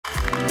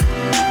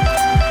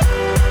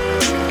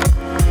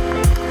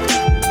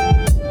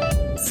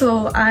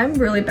So I'm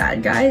really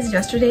bad, guys.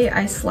 Yesterday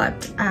I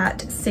slept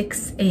at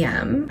 6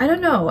 a.m. I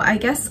don't know, I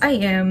guess I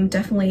am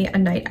definitely a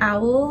night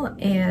owl,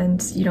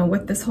 and you know,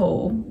 with this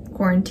whole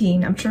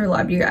quarantine, I'm sure a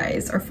lot of you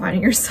guys are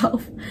finding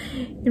yourself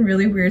in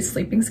really weird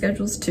sleeping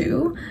schedules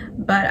too.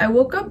 But I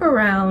woke up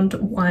around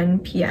 1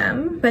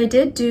 p.m. But I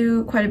did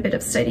do quite a bit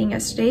of studying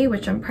yesterday,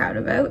 which I'm proud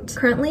about.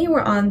 Currently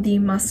we're on the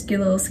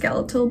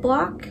musculoskeletal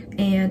block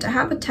and I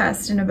have a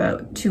test in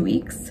about 2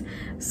 weeks.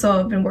 So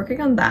I've been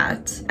working on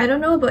that. I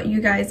don't know about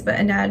you guys, but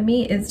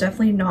anatomy is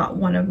definitely not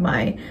one of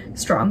my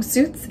strong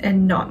suits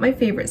and not my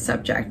favorite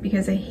subject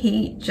because I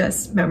hate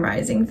just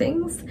memorizing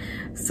things.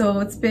 So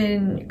it's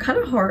been kind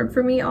of hard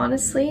for me,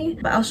 honestly.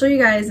 But I'll show you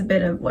guys a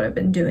bit of what I've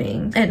been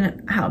doing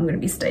and how I'm going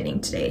to be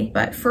studying today.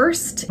 But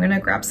first, I'm going to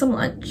grab some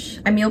lunch.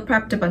 I meal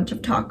prepped a bunch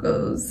of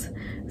tacos,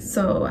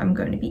 so I'm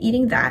going to be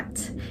eating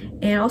that.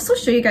 And I'll also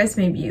show you guys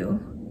my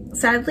view.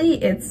 Sadly,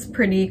 it's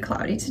pretty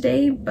cloudy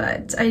today,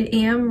 but I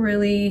am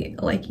really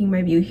liking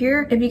my view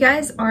here. If you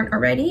guys aren't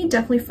already,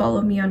 definitely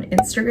follow me on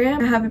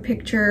Instagram. I have a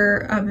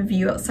picture of a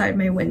view outside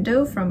my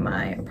window from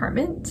my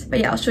apartment. But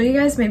yeah, I'll show you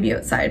guys my view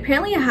outside.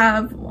 Apparently I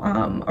have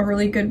a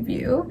really good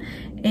view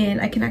and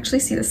I can actually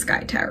see the sky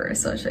tower,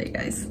 so I'll show you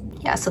guys.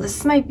 Yeah, so this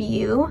is my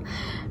view.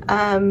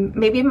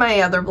 Maybe in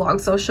my other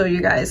vlogs I'll show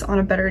you guys on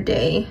a better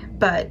day,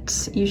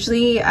 but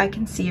usually I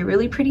can see a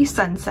really pretty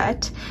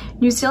sunset.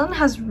 New Zealand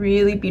has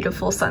really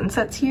beautiful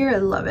sunsets here. I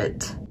love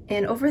it.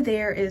 And over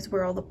there is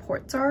where all the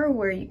ports are,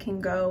 where you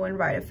can go and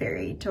ride a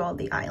ferry to all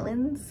the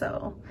islands.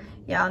 So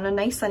yeah, on a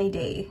nice sunny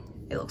day,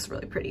 it looks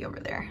really pretty over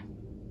there.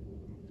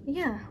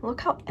 Yeah, look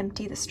how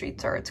empty the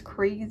streets are. It's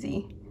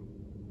crazy.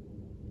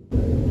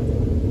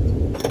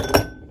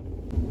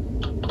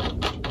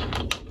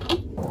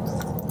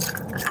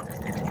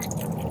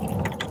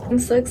 I'm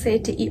so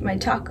excited to eat my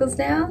tacos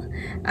now.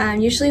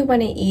 Usually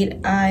when I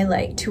eat, I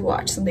like to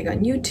watch something on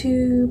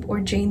YouTube or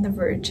Jane the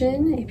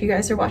Virgin. If you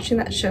guys are watching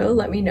that show,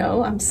 let me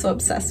know. I'm so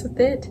obsessed with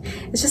it.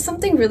 It's just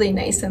something really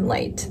nice and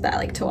light that I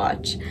like to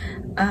watch.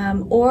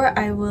 Or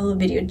I will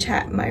video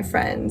chat my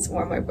friends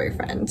or my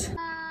boyfriend.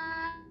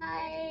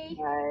 Hi.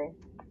 Hi.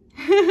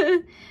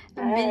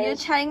 I'm video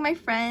chatting my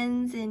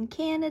friends in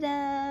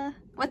Canada.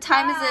 What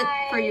time is it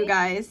for you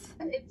guys?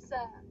 It's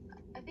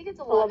I think it's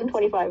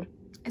 11:25.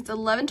 It's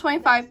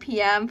 11:25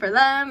 p.m. for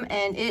them,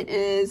 and it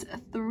is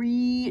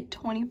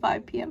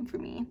 3:25 p.m. for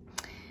me.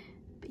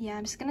 But yeah,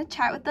 I'm just gonna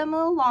chat with them a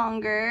little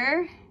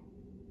longer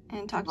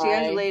and talk to you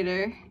guys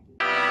later.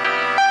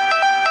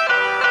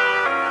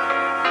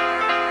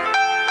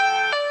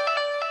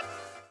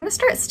 I'm gonna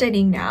start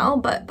studying now,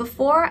 but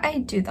before I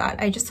do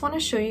that, I just want to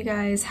show you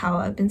guys how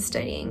I've been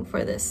studying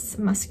for this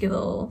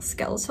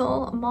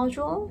musculoskeletal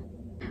module.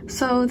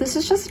 So this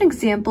is just an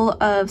example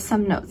of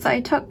some notes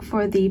I took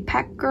for the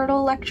pec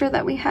girdle lecture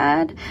that we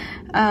had.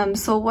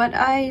 So what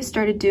I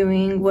started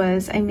doing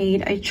was I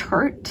made a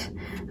chart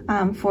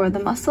for the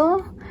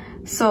muscle.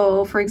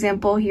 So for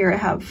example, here I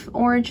have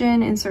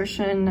origin,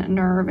 insertion,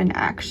 nerve, and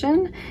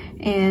action.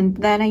 And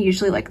then I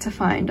usually like to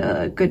find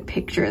a good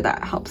picture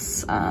that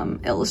helps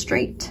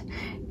illustrate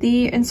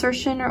the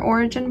insertion or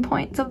origin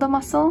points of the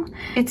muscle.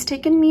 It's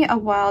taken me a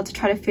while to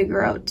try to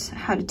figure out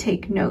how to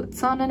take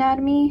notes on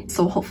anatomy,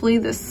 so hopefully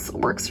this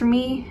works for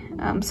me.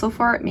 So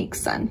far it makes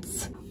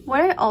sense.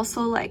 What I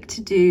also like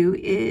to do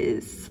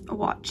is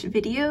watch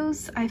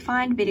videos. I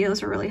find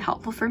videos are really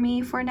helpful for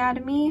me for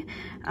anatomy.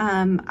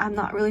 I'm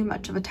not really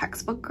much of a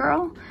textbook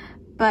girl,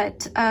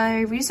 but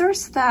a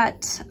resource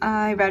that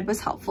I read was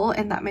helpful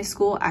and that my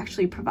school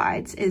actually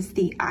provides is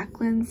the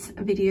Ackland's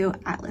Video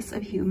Atlas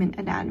of Human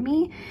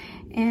Anatomy.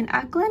 And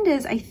Ackland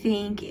is, I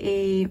think,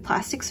 a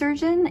plastic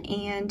surgeon,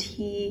 and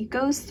he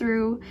goes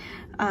through,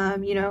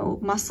 you know,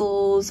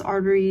 muscles,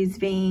 arteries,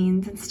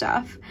 veins, and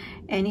stuff.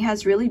 And he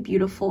has really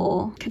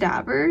beautiful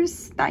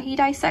cadavers that he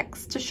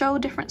dissects to show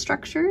different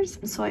structures.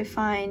 So I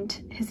find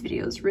his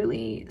videos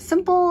really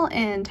simple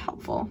and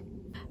helpful.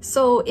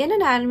 So in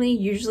anatomy,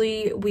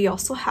 usually we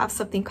also have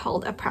something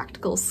called a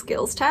practical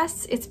skills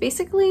test. It's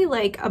basically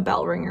like a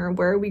bell ringer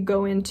where we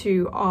go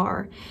into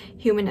our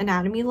human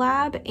anatomy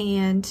lab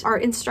and our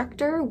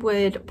instructor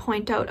would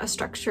point out a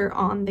structure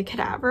on the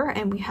cadaver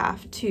and we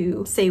have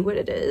to say what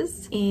it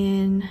is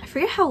in, I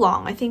forget how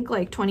long, I think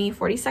like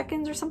 20-40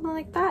 seconds or something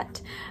like that.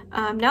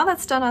 Now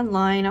that's done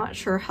online, I'm not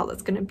sure how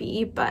that's going to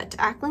be, but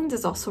Ackland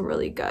is also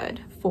really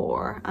good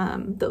for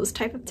those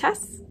type of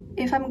tests.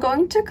 If I'm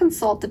going to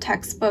consult the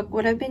textbook,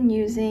 what I've been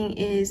using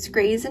is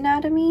Gray's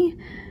Anatomy,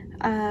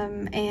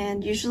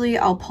 and usually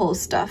I'll pull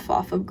stuff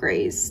off of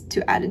Gray's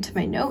to add into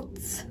my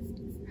notes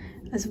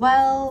as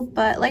well.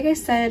 But like I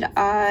said,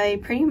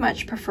 I pretty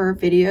much prefer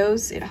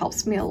videos. It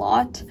helps me a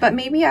lot. But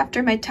maybe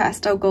after my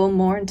test, I'll go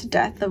more into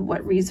depth of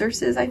what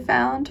resources I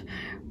found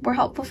were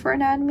helpful for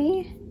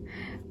anatomy.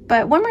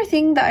 But one more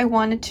thing that I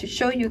wanted to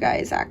show you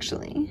guys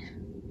actually.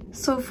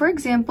 So for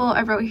example,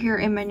 I wrote here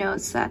in my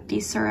notes that the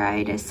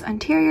serratus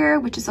anterior,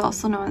 which is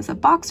also known as a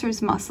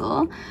boxer's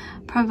muscle,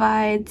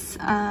 provides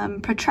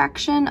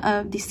protraction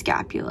of the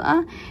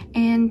scapula.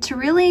 And to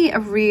really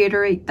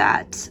reiterate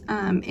that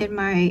in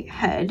my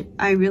head,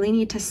 I really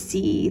need to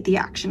see the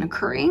action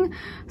occurring.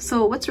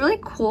 So what's really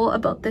cool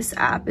about this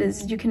app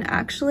is you can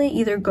actually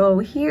either go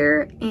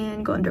here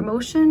and go under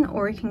motion,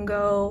 or you can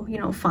go, you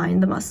know,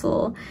 find the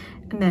muscle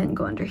and then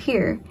go under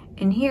here.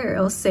 And here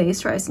it'll say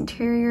serratus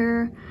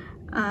anterior.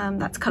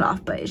 That's cut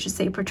off, but it should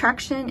say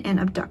protraction and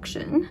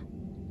abduction.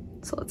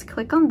 So let's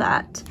click on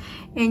that,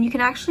 and you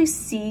can actually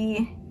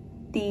see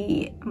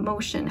the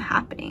motion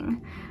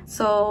happening.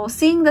 So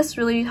seeing this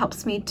really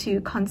helps me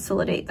to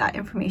consolidate that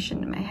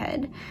information in my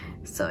head.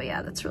 So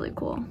yeah, that's really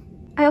cool.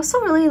 I also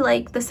really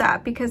like this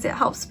app because it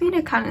helps me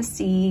to kind of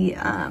see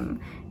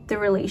the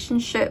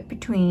relationship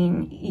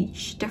between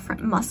each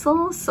different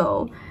muscle.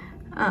 So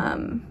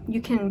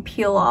you can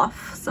peel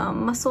off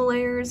some muscle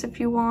layers if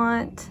you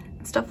want,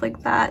 stuff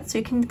like that. So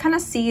you can kind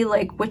of see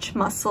like which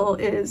muscle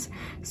is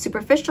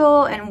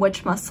superficial and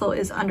which muscle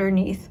is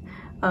underneath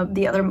of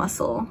the other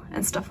muscle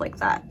and stuff like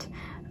that,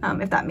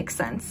 if that makes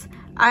sense.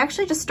 I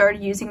actually just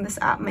started using this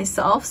app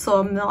myself, so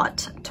I'm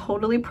not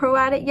totally pro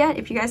at it yet.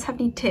 If you guys have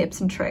any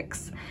tips and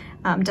tricks,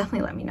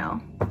 definitely let me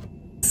know.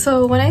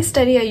 So when I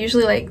study, I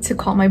usually like to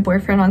call my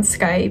boyfriend on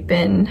Skype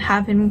and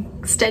have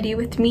him study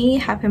with me,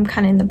 have him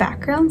kind of in the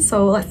background.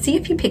 So let's see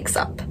if he picks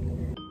up.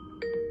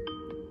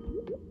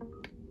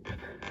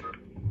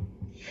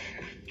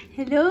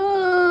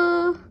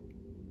 Hello!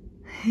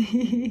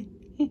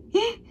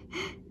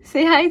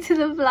 Say hi to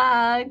the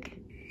vlog.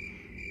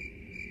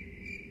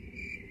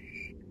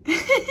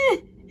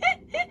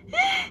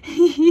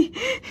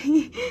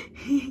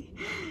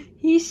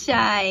 He's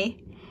shy.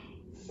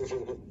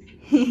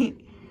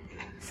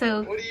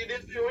 So what do you do?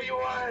 What do you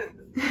want?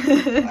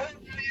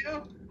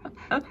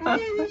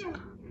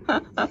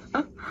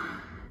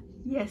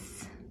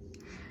 Yes.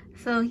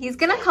 So he's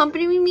gonna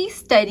accompany me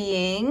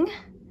studying.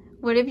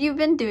 What have you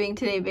been doing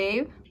today,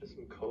 babe? Just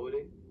some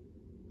coding.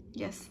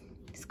 Yes,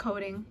 he's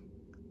coding.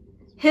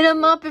 Hit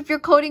him up if you're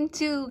coding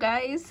too,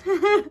 guys.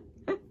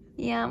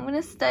 Yeah, I'm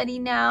gonna study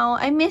now.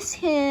 I miss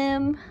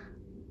him.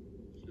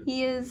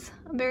 He is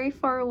very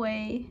far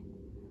away,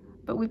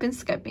 but we've been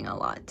Skyping a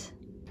lot.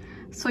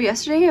 So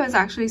yesterday I was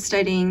actually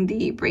studying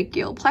the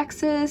brachial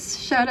plexus.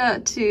 Shout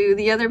out to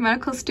the other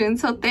medical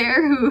students out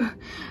there who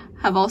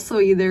have also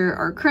either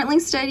are currently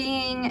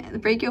studying the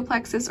brachial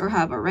plexus or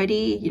have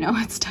already. You know,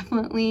 it's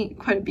definitely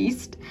quite a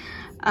beast.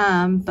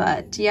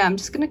 But yeah, I'm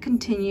just gonna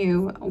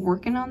continue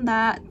working on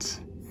that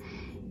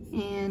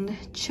and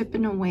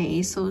chipping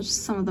away. So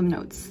just some of the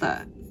notes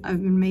that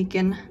I've been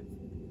making.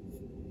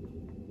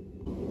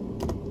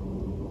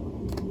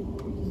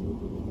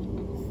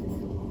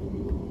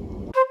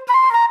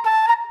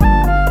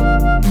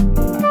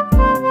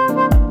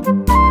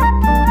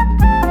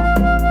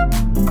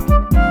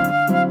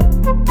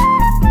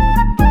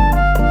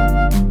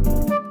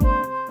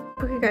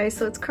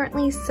 So it's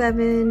currently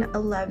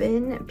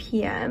 7:11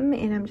 p.m.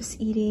 and I'm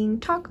just eating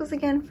tacos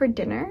again for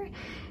dinner.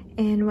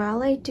 And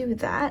while I do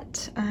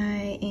that,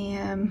 I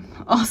am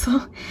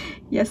also,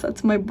 yes,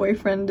 that's my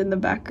boyfriend in the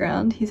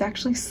background. He's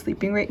actually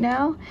sleeping right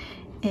now.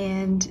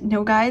 And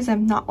no guys,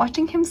 I'm not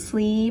watching him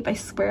sleep. I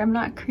swear I'm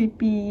not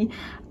creepy.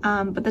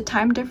 But the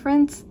time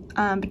difference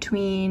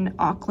between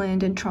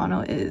Auckland and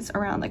Toronto is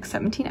around like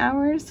 17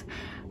 hours.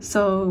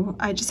 So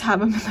I just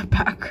have him in the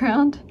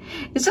background.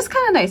 It's just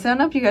kind of nice. I don't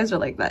know if you guys are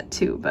like that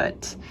too,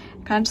 but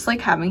kind of just like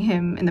having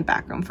him in the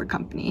background for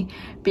company.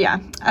 But yeah,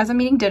 as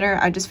I'm eating dinner,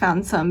 I just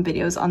found some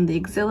videos on the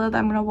axilla that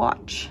I'm gonna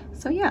watch.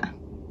 So yeah.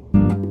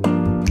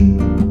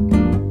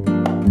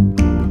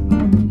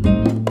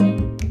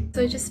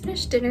 So I just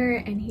finished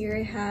dinner and here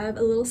I have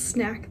a little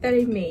snack that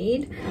I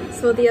made.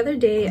 So the other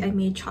day I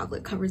made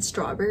chocolate covered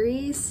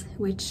strawberries,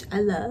 which I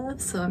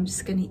love. So I'm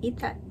just gonna eat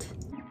that.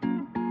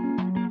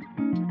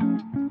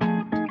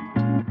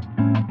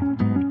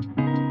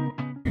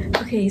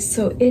 Okay,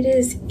 so it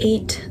is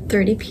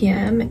 8:30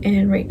 p.m.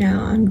 and right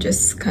now I'm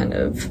just kind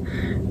of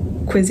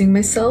quizzing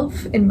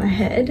myself in my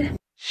head.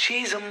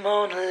 She's a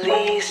Mona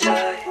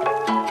Lisa.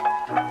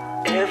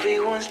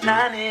 Everyone's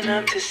lining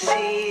up to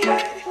see her.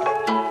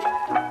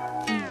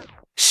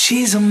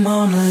 She's a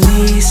Mona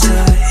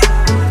Lisa.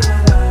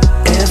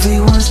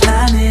 Everyone's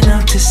lining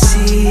up to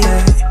see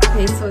her.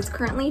 Okay, so it's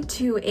currently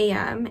 2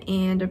 a.m.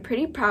 and I'm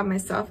pretty proud of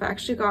myself. I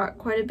actually got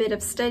quite a bit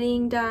of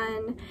studying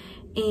done.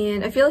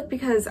 And I feel like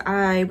because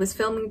I was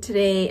filming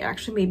today, it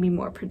actually made me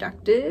more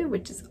productive,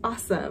 which is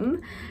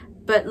awesome.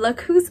 But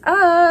look who's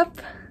up!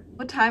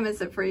 What time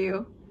is it for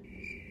you?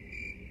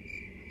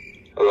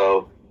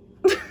 Hello.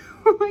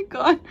 Oh my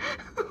god.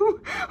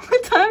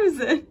 What time is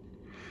it?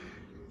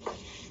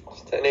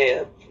 It's 10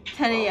 a.m.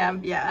 10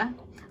 a.m. yeah.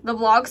 The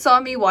vlog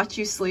saw me watch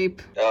you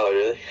sleep. Oh,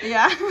 really?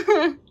 Yeah.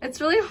 It's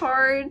really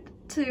hard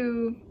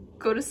to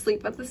go to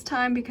sleep at this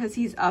time because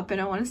he's up and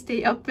I want to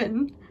stay up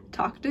and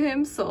talk to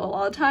him, so a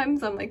lot of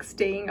times I'm like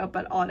staying up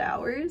at odd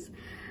hours.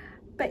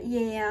 But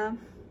yeah,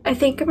 I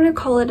think I'm gonna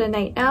call it a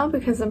night now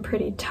because I'm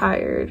pretty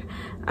tired.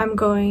 I'm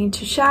going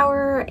to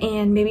shower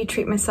and maybe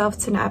treat myself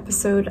to an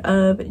episode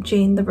of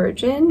Jane the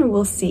Virgin.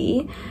 We'll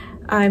see.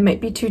 I might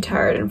be too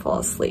tired and fall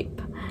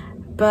asleep.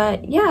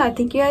 But yeah,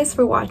 thank you guys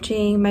for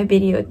watching my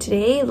video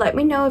today. Let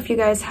me know if you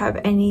guys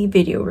have any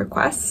video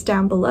requests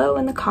down below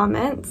in the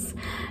comments.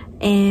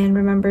 And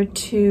remember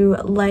to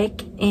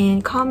like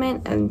and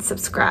comment and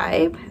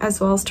subscribe, as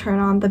well as turn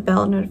on the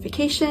bell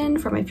notification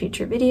for my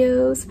future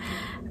videos.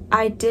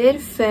 I did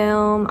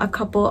film a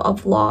couple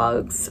of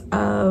vlogs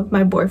of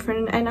my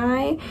boyfriend and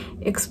I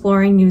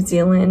exploring New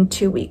Zealand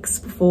 2 weeks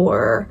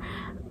before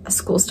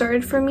school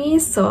started for me,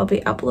 so I'll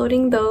be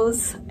uploading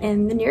those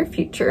in the near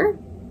future.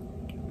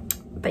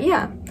 But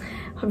yeah,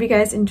 hope you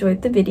guys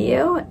enjoyed the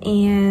video,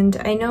 and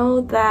I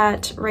know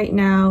that right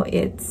now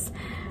it's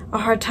a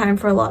hard time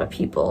for a lot of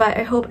people, but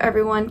I hope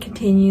everyone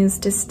continues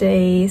to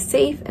stay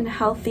safe and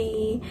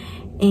healthy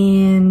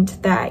and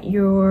that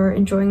you're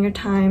enjoying your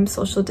time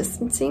social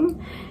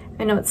distancing.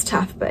 I know it's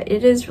tough, but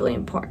it is really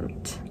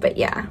important. But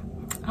yeah,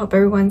 I hope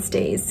everyone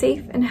stays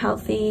safe and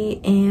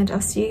healthy, and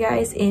I'll see you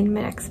guys in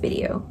my next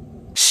video.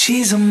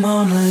 She's a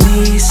Mona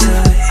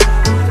Lisa.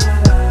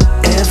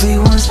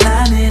 Everyone's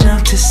lining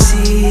up to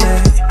see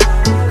her.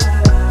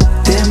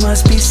 There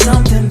must be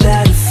something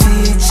about her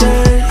features.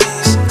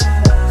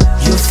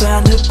 You'll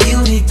find her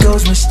beauty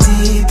goes much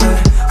deeper.